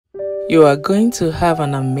You are going to have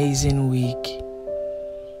an amazing week.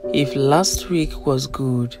 If last week was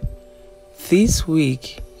good, this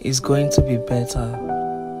week is going to be better.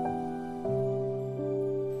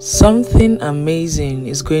 Something amazing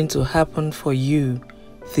is going to happen for you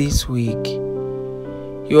this week.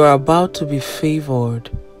 You are about to be favored.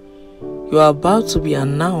 You are about to be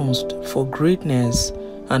announced for greatness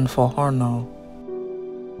and for honor.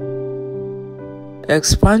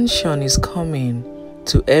 Expansion is coming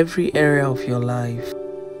to every area of your life.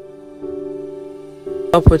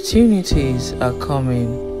 Opportunities are coming.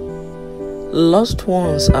 Lost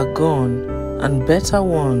ones are gone and better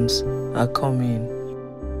ones are coming.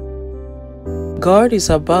 God is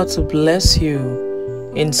about to bless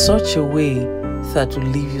you in such a way that will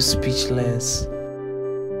leave you speechless.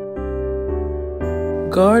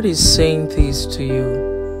 God is saying this to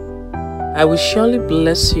you: I will surely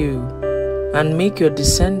bless you and make your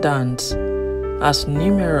descendants as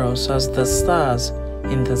numerous as the stars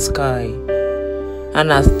in the sky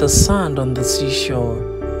and as the sand on the seashore.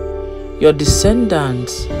 Your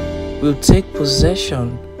descendants will take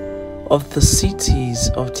possession of the cities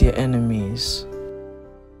of their enemies.